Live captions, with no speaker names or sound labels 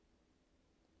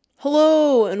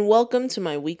Hello, and welcome to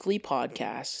my weekly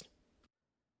podcast.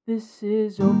 This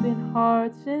is Open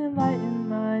Hearts, Enlightened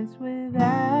Minds with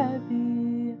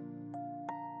Abby.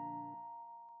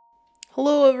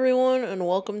 Hello, everyone, and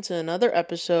welcome to another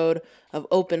episode of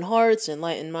Open Hearts,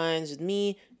 Enlightened Minds with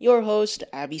me, your host,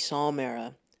 Abby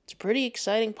Salmera. It's a pretty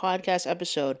exciting podcast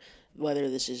episode, whether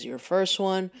this is your first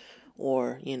one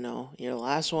or, your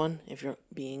last one, if you're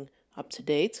being up to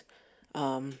date.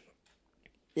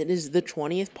 It is the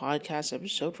 20th podcast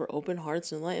episode for Open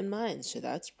Hearts, Enlightened Minds, so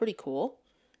that's pretty cool.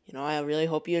 I really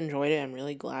hope you enjoyed it. I'm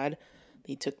really glad that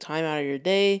you took time out of your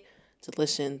day to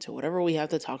listen to whatever we have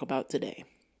to talk about today.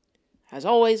 As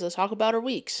always, let's talk about our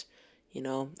weeks.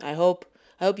 I hope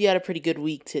you had a pretty good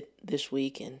week this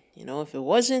week, and if it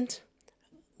wasn't,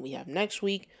 we have next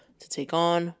week to take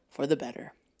on for the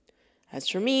better. As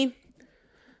for me,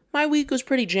 my week was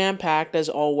pretty jam-packed as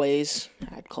always.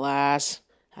 Had class,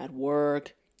 had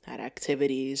work, had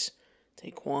activities,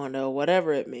 taekwondo,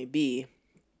 whatever it may be.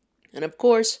 And of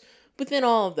course, within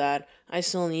all of that, I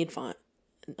still need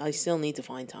to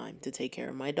find time to take care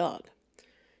of my dog.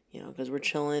 Because we're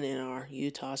chilling in our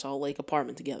Utah Salt Lake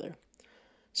apartment together.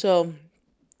 So,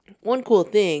 one cool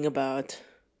thing about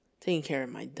taking care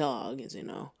of my dog is,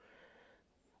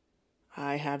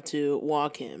 I have to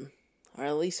walk him, or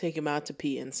at least take him out to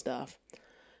pee and stuff.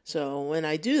 So, when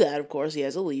I do that, of course, he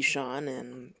has a leash on,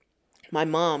 and my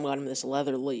mom got him this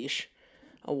leather leash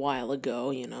a while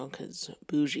ago, because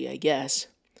bougie, I guess.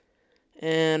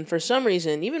 And for some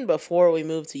reason, even before we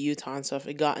moved to Utah and stuff,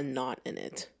 it got a knot in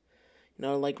it.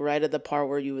 Like right at the part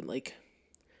where you would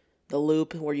the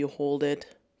loop where you hold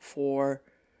it for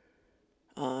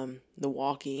the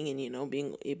walking and,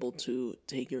 being able to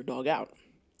take your dog out.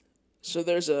 So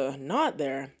there's a knot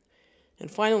there. And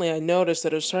finally, I noticed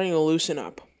that it was starting to loosen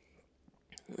up.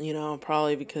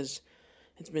 Probably because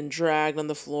it's been dragged on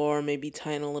the floor, maybe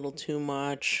tying a little too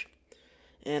much.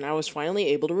 And I was finally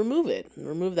able to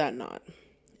remove that knot.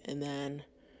 And then,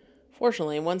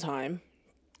 fortunately, one time,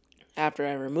 after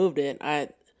I removed it, I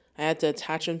had to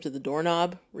attach him to the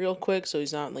doorknob real quick so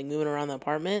he's not moving around the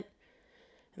apartment.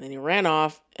 And then he ran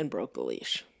off and broke the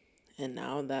leash. And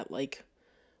now that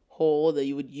hole that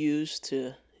you would use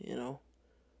to,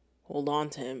 hold on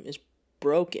to him is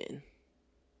broken.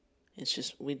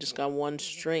 We just got one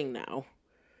string now.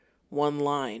 One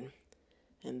line.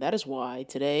 And that is why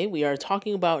today we are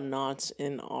talking about knots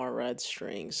in our red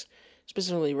strings.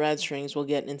 Specifically red strings, we'll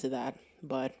get into that.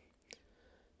 But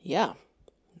yeah,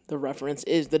 the reference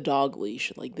is the dog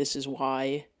leash. This is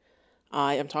why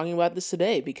I am talking about this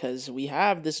today, because we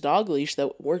have this dog leash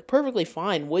that worked perfectly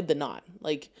fine with the knot.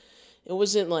 It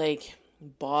wasn't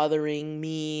bothering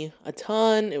me a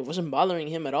ton. It wasn't bothering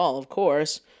him at all, of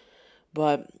course.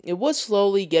 But it was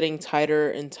slowly getting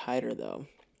tighter and tighter, though.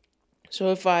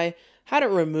 So if I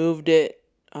hadn't removed it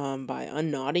by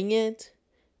unknotting it,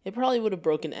 it probably would have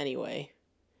broken anyway.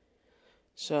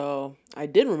 So I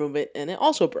did remove it, and it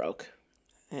also broke.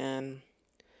 And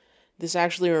this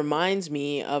actually reminds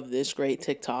me of this great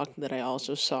TikTok that I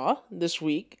also saw this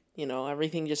week.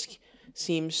 Everything just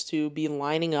seems to be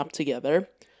lining up together,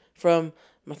 from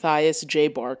Matthias J.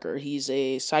 Barker. He's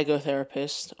a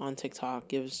psychotherapist on TikTok,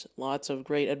 gives lots of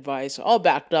great advice, all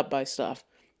backed up by stuff.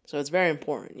 So it's very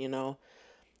important,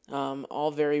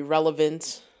 all very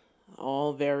relevant,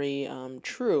 all very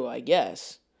true, I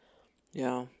guess.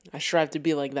 I strive to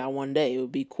be like that one day. It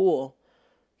would be cool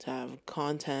to have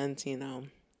content,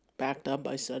 backed up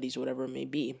by studies, whatever it may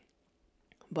be.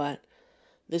 But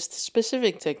this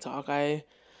specific TikTok, I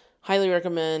highly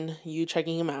recommend you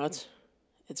checking him out.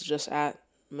 It's just at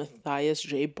Matthias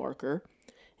J. Barker,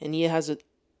 and he has a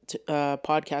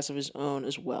podcast of his own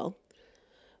as well.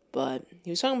 But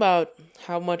he was talking about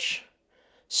how much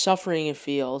suffering it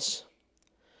feels,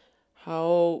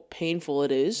 how painful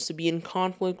it is to be in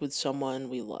conflict with someone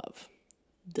we love.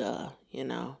 You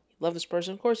love this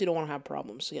person, of course you don't want to have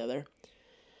problems together.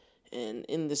 And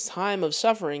in this time of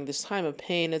suffering, this time of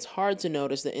pain, it's hard to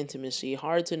notice the intimacy,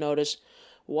 hard to notice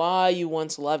why you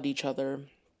once loved each other.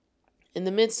 In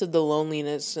the midst of the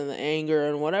loneliness and the anger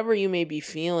and whatever you may be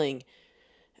feeling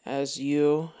as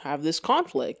you have this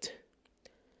conflict.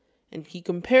 And he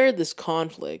compared this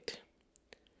conflict,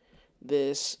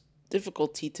 this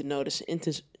difficulty to notice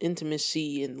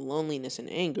intimacy and loneliness and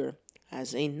anger,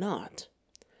 as a knot.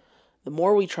 The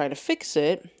more we try to fix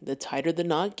it, the tighter the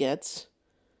knot gets,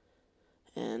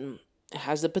 and it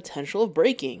has the potential of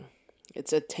breaking.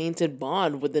 It's a tainted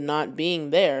bond with the knot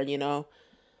being there, and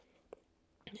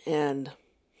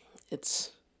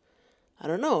I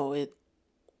don't know, it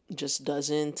just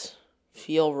doesn't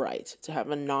feel right to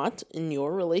have a knot in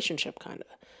your relationship, kind of.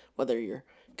 Whether you're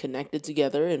connected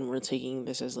together, and we're taking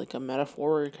this as like a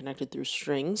metaphor. We're connected through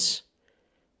strings,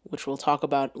 which we'll talk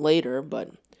about later, but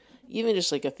even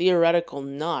just like a theoretical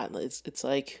knot, it's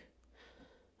like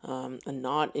a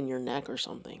knot in your neck or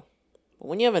something. But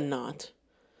when you have a knot,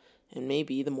 and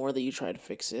maybe the more that you try to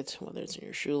fix it, whether it's in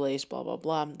your shoelace, blah, blah,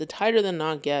 blah, the tighter the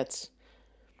knot gets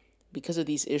because of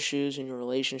these issues in your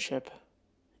relationship.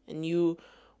 And you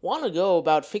want to go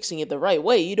about fixing it the right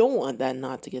way. You don't want that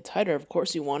knot to get tighter. Of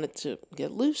course, you want it to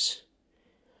get loose.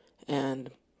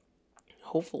 And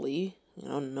hopefully,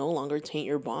 no longer taint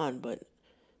your bond. But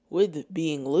with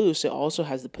being loose, it also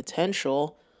has the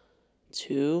potential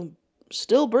to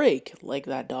still break, like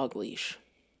that dog leash.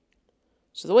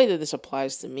 So the way that this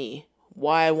applies to me,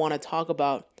 why I want to talk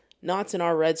about knots in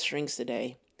our red strings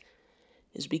today,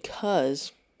 is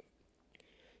because,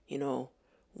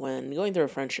 when going through a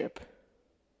friendship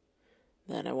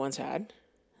that I once had,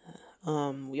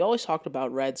 we always talked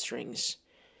about red strings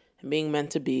and being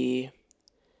meant to be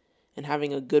and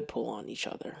having a good pull on each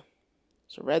other.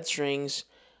 So red strings,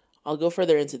 I'll go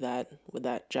further into that with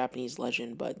that Japanese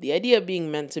legend, but the idea of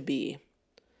being meant to be,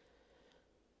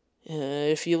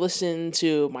 if you listen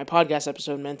to my podcast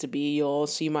episode, Meant to Be, you'll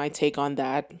see my take on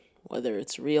that, whether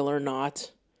it's real or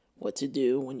not, what to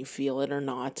do when you feel it or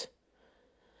not.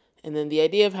 And then the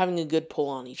idea of having a good pull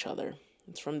on each other.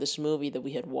 It's from this movie that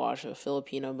we had watched, a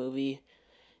Filipino movie,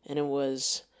 and it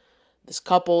was this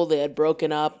couple, they had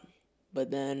broken up,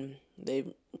 but then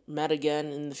they met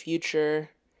again in the future,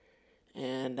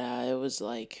 and it was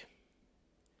like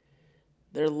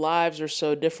their lives are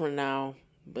so different now,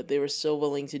 but they were still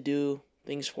willing to do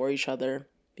things for each other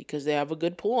because they have a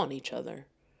good pull on each other.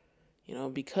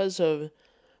 Because of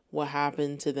what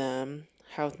happened to them,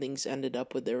 how things ended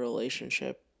up with their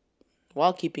relationship,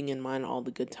 while keeping in mind all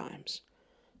the good times.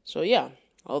 So yeah,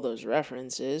 all those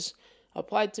references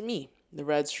applied to me. The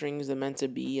red strings, the meant to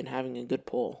be, and having a good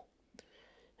pull.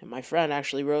 And my friend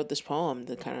actually wrote this poem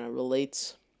that kind of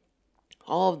relates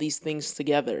all of these things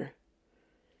together.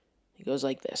 It goes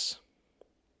like this.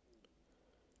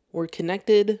 We're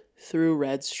connected through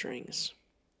red strings.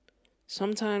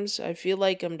 Sometimes I feel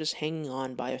like I'm just hanging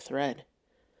on by a thread,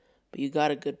 but you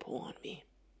got a good pull on me.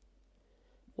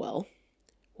 Well,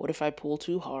 what if I pull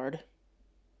too hard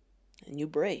and you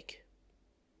break?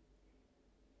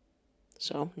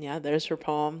 So, yeah, there's her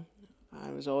poem. I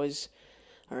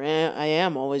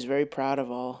am always very proud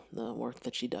of all the work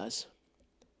that she does.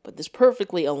 But this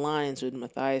perfectly aligns with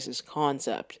Matthias's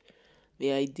concept.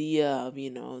 The idea of,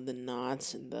 the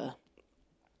knots and the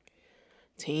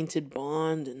tainted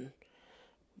bond and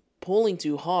pulling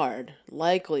too hard.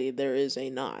 Likely there is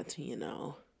a knot,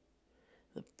 The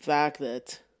fact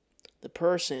that the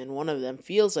person, one of them,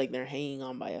 feels like they're hanging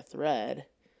on by a thread.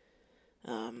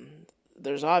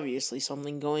 There's obviously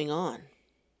something going on.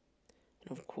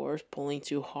 And of course, pulling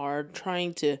too hard,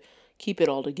 trying to keep it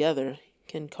all together,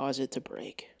 can cause it to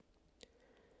break.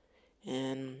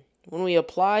 And when we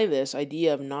apply this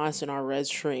idea of knots in our red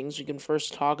strings, we can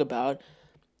first talk about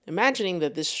imagining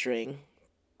that this string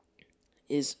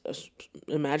is an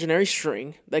imaginary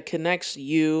string that connects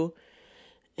you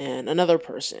and another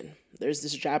person. There's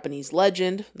this Japanese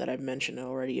legend that I've mentioned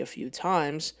already a few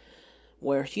times,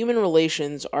 where human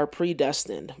relations are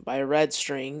predestined by a red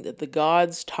string that the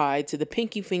gods tie to the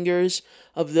pinky fingers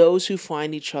of those who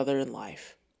find each other in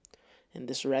life. And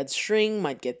this red string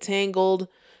might get tangled,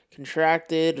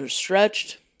 contracted, or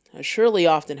stretched, as surely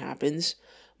often happens,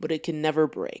 but it can never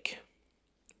break.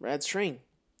 Red string,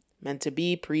 meant to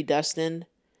be, predestined.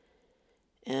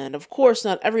 And of course,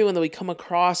 not everyone that we come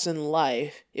across in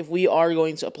life, if we are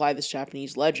going to apply this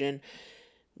Japanese legend,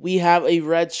 we have a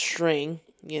red string,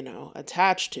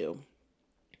 attached to.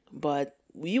 But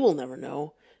we will never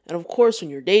know. And of course, when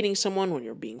you're dating someone, when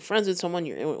you're being friends with someone,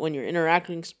 when you're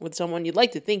interacting with someone, you'd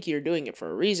like to think you're doing it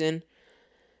for a reason.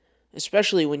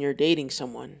 Especially when you're dating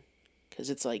someone.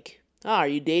 Because it's like, are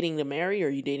you dating to marry or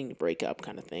are you dating to break up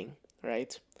kind of thing,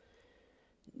 right?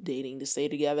 Dating to stay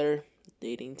together,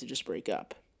 dating to just break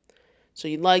up. So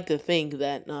you'd like to think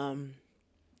that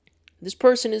this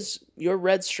person is your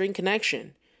red string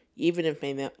connection, even if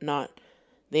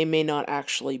they may not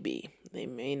actually be. They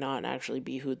may not actually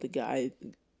be who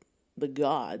the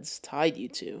gods tied you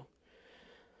to.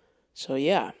 So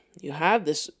yeah, you have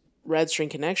this red string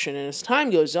connection, and as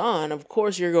time goes on, of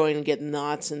course you're going to get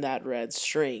knots in that red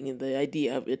string, the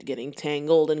idea of it getting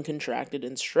tangled and contracted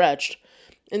and stretched,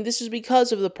 and this is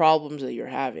because of the problems that you're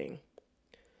having.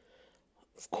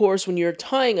 Of course, when you're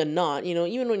tying a knot,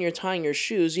 even when you're tying your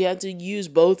shoes, you have to use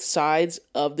both sides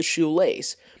of the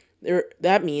shoelace.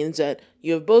 That means that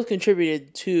you have both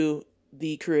contributed to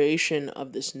the creation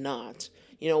of this knot.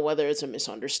 whether it's a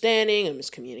misunderstanding, a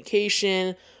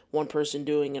miscommunication, one person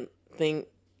doing a thing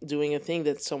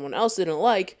that someone else didn't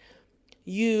like,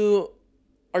 you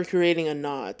are creating a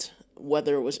knot,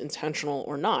 whether it was intentional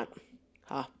or not.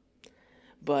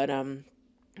 But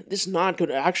this knot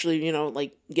could actually,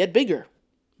 get bigger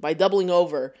by doubling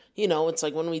over. It's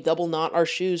like when we double knot our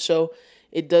shoes so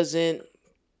it doesn't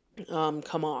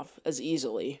come off as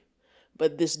easily.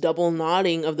 But this double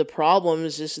knotting of the problem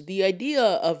is just the idea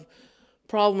of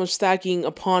problems stacking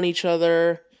upon each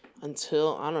other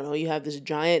until, I don't know, you have this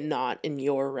giant knot in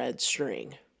your red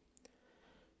string.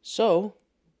 So,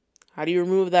 how do you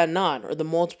remove that knot or the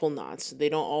multiple knots? They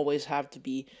don't always have to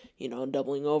be,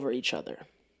 doubling over each other.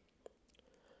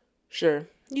 Sure,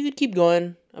 you could keep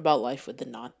going about life with the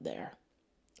knot there.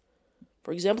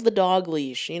 For example, the dog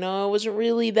leash. It wasn't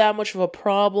really that much of a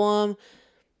problem,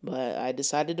 but I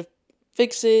decided to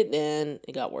fix it and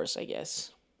it got worse, I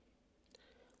guess.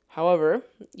 However,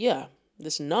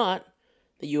 this knot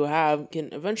that you have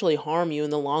can eventually harm you in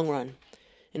the long run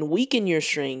and weaken your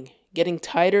string, getting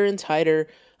tighter and tighter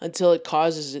until it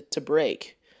causes it to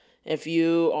break. If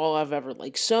you all have ever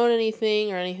sewn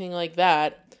anything or anything like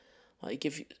that,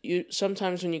 if you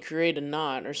sometimes when you create a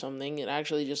knot or something, it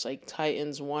actually just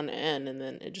tightens one end and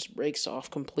then it just breaks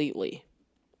off completely.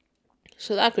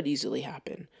 So that could easily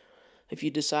happen if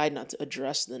you decide not to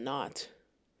address the knot.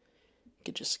 It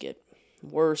could just get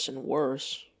worse and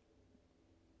worse.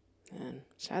 And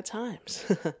sad times,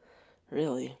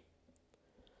 really.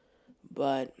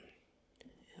 But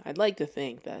I'd like to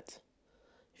think that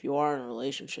if you are in a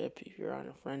relationship, if you're in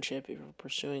a friendship, if you're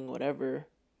pursuing whatever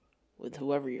with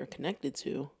whoever you're connected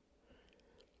to,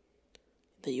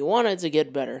 that you want it to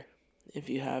get better if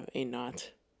you have a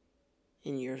knot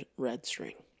in your red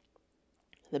string.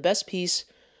 The best piece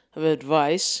of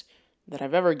advice that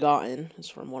I've ever gotten is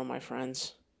from one of my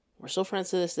friends. We're still friends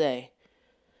to this day.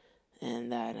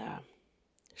 And that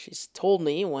she's told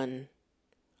me when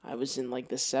I was in the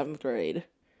 7th grade,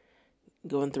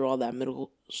 going through all that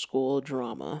middle school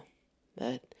drama,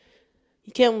 that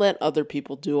you can't let other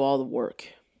people do all the work.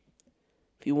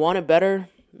 If you want it better,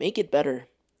 make it better.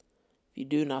 If you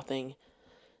do nothing,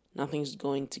 nothing's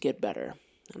going to get better.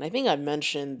 And I think I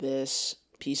mentioned this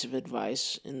piece of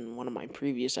advice in one of my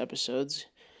previous episodes,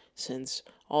 since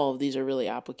all of these are really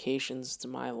applications to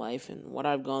my life and what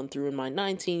I've gone through in my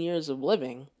 19 years of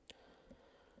living.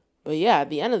 But at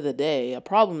the end of the day, a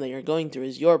problem that you're going through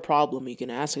is your problem. You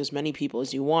can ask as many people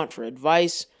as you want for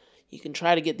advice. You can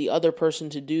try to get the other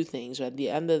person to do things, but at the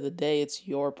end of the day, it's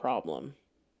your problem.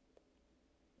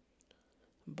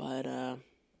 But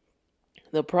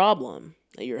the problem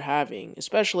that you're having,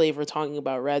 especially if we're talking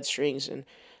about red strings and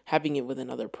having it with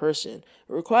another person,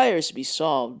 it requires to be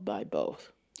solved by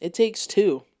both. It takes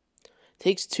two. It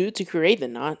takes two to create the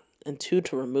knot and two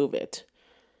to remove it.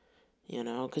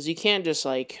 Because you can't just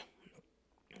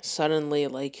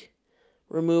suddenly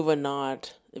remove a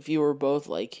knot if you were both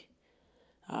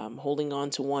holding on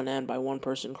to one end by one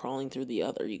person crawling through the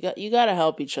other. You got to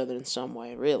help each other in some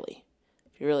way, really.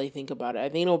 If you really think about it, I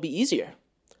think it'll be easier,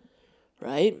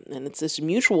 right? And it's this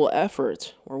mutual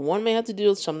effort where one may have to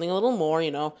do something a little more,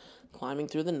 climbing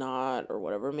through the knot or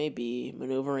whatever it may be,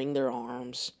 maneuvering their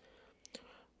arms.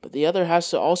 But the other has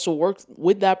to also work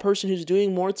with that person who's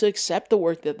doing more to accept the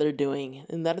work that they're doing.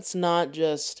 And that it's not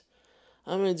just,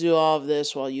 I'm going to do all of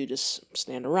this while you just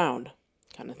stand around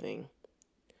kind of thing.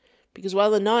 Because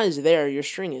while the knot is there, your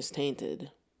string is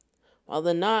tainted. While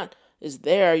the knot is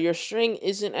there, your string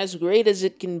isn't as great as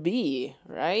it can be,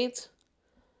 right?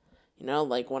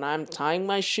 When I'm tying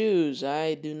my shoes,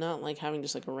 I do not like having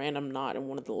just a random knot in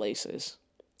one of the laces.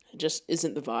 It just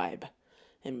isn't the vibe.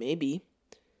 And maybe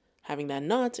having that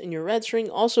knot in your red string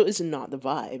also is not the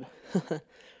vibe.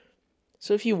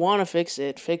 So if you want to fix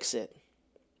it, fix it.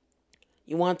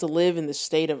 You want to live in the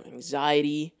state of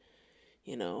anxiety,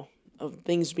 of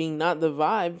things being not the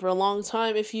vibe for a long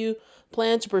time if you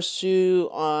plan to pursue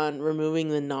on removing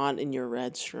the knot in your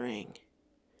red string.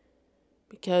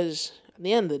 Because at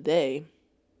the end of the day,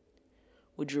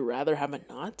 would you rather have a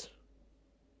knot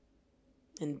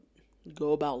and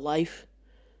go about life,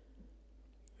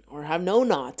 or have no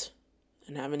knot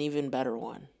and have an even better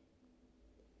one?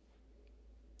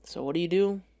 So what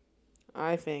do?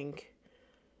 I think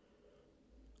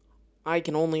I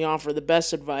can only offer the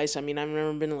best advice. I've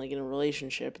never been in a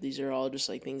relationship. These are all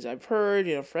just things I've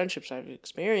heard, friendships I've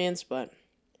experienced. But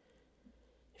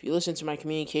if you listen to my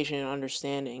communication and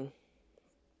understanding,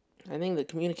 I think that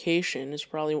communication is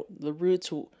probably the root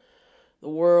to the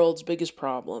world's biggest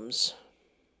problems,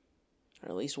 or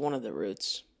at least one of the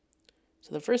roots.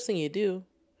 So the first thing you do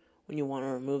when you want to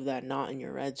remove that knot in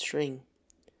your red string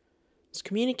is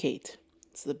communicate.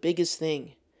 It's the biggest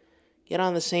thing. Get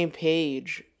on the same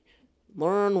page.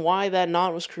 Learn why that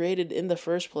knot was created in the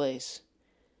first place.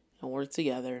 And work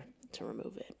together to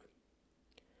remove it.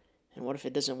 And what if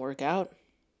it doesn't work out?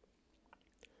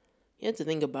 You have to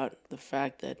think about the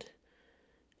fact that,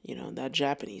 that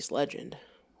Japanese legend,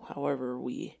 however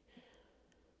we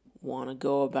want to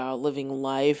go about living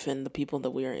life and the people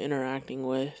that we are interacting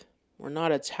with, we're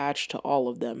not attached to all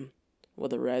of them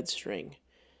with a red string.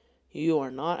 You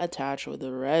are not attached with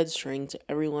a red string to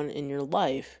everyone in your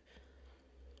life.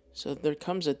 So there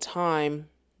comes a time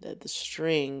that the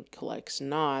string collects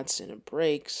knots and it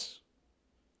breaks.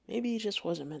 Maybe it just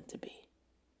wasn't meant to be.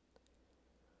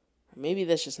 Or maybe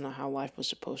that's just not how life was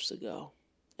supposed to go.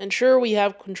 And sure, we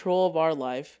have control of our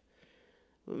life,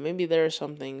 but maybe there are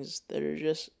some things that are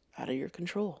just out of your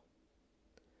control.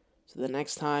 So the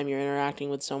next time you're interacting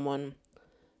with someone,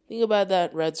 think about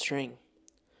that red string.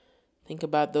 Think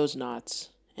about those knots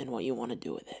and what you want to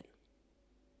do with it.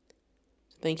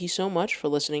 Thank you so much for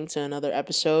listening to another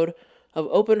episode of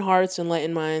Open Hearts,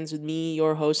 Enlightened Minds with me,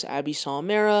 your host, Abby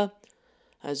Salmera.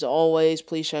 As always,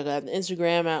 please check out the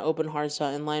Instagram at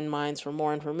openhearts.enlightenedminds for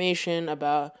more information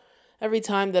about every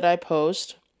time that I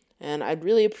post. And I'd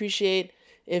really appreciate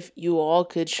if you all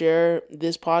could share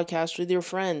this podcast with your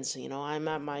friends. I'm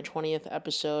at my 20th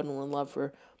episode and would love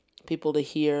for people to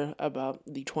hear about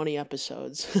the 20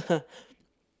 episodes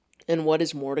and what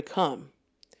is more to come.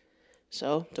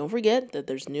 So don't forget that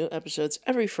there's new episodes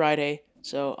every Friday.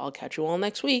 So I'll catch you all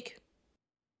next week.